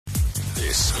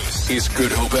This is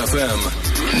Good Hope FM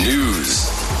News.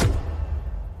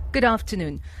 Good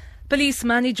afternoon. Police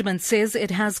management says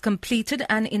it has completed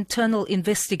an internal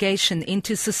investigation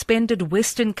into suspended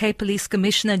Western Cape Police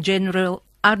Commissioner General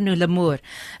Arno Lamoer.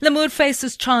 Lamoer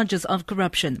faces charges of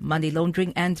corruption, money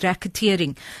laundering and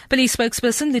racketeering. Police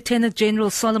spokesperson Lieutenant General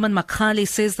Solomon Makhali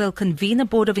says they'll convene a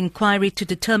board of inquiry to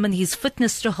determine his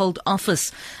fitness to hold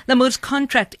office. Lamoer's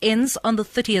contract ends on the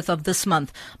 30th of this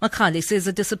month. Makhali says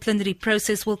a disciplinary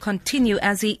process will continue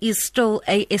as he is still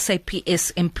a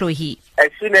SAPS employee. As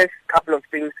soon as a couple of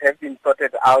things have been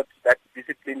sorted out, that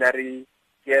disciplinary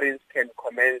hearings can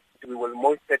commence, we will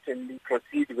most certainly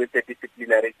proceed with the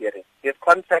disciplinary hearing. His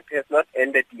contract has not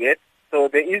ended yet, so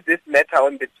there is this matter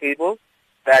on the table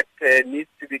that needs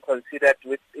to be considered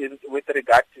with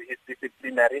regard to his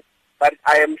disciplinary. But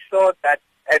I am sure that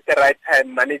at the right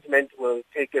time, management will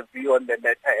take a view on the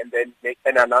matter and then make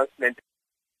an announcement.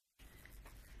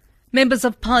 Members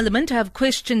of Parliament have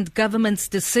questioned government's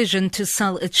decision to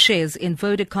sell its shares in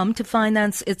Vodacom to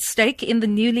finance its stake in the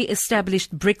newly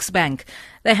established BRICS Bank.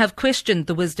 They have questioned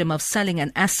the wisdom of selling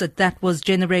an asset that was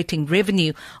generating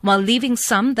revenue while leaving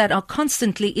some that are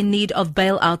constantly in need of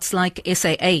bailouts like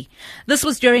SAA. This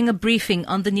was during a briefing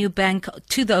on the new bank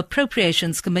to the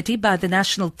Appropriations Committee by the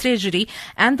National Treasury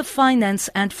and the Finance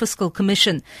and Fiscal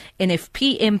Commission.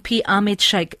 NFP MP Ahmed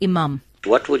Sheikh Imam.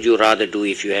 What would you rather do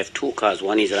if you have two cars?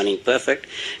 One is running perfect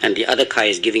and the other car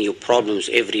is giving you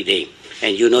problems every day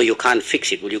and you know you can't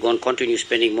fix it? Will you go and continue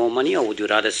spending more money, or would you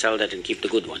rather sell that and keep the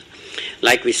good one?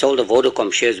 Like we sold the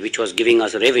Vodacom shares, which was giving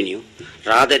us revenue,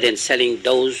 rather than selling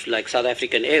those like South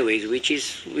African Airways, which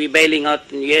is we bailing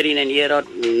out year in and year out,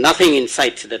 nothing in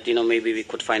sight that maybe we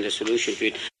could find a solution to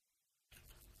it.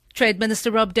 Trade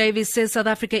Minister Rob Davies says South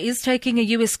Africa is taking a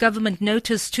U.S. government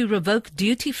notice to revoke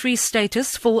duty-free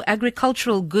status for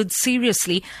agricultural goods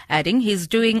seriously, adding he's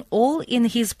doing all in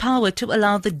his power to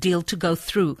allow the deal to go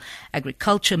through.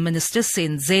 Agriculture Minister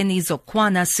Senzeni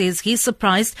Zokwana says he's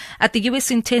surprised at the U.S.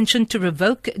 intention to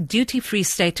revoke duty-free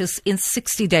status in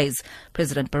 60 days.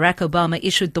 President Barack Obama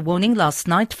issued the warning last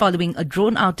night following a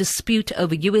drawn-out dispute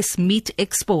over U.S. meat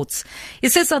exports. He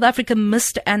says South Africa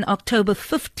missed an October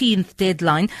 15th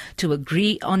deadline to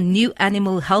agree on new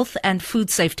animal health and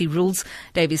food safety rules.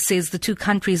 Davies says the two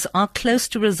countries are close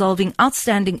to resolving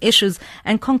outstanding issues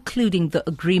and concluding the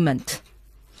agreement.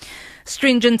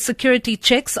 Stringent security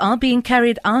checks are being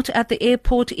carried out at the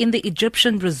airport in the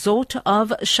Egyptian resort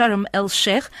of Sharm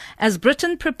el-Sheikh as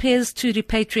Britain prepares to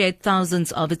repatriate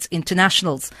thousands of its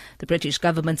internationals. The British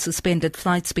government suspended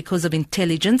flights because of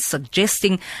intelligence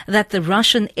suggesting that the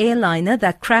Russian airliner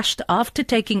that crashed after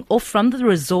taking off from the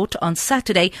resort on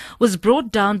Saturday was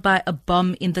brought down by a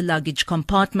bomb in the luggage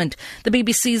compartment. The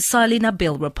BBC's Salina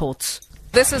Bill reports.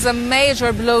 This is a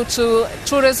major blow to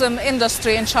tourism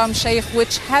industry in Sharm el-Sheikh,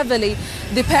 which heavily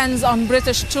depends on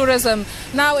British tourism.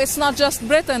 Now it's not just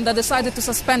Britain that decided to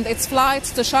suspend its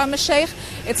flights to Sharm el-Sheikh.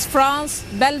 It's France,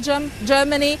 Belgium,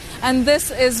 Germany, and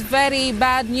this is very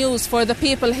bad news for the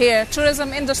people here.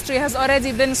 Tourism industry has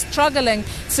already been struggling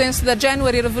since the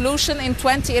January Revolution in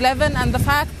 2011, and the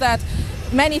fact that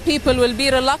many people will be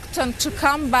reluctant to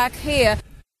come back here.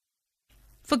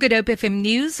 For Good Hope FM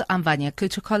News, I'm Vanya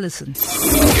Kutu-Collison.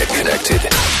 Get connected.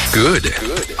 Good.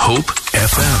 HopeFM.co.za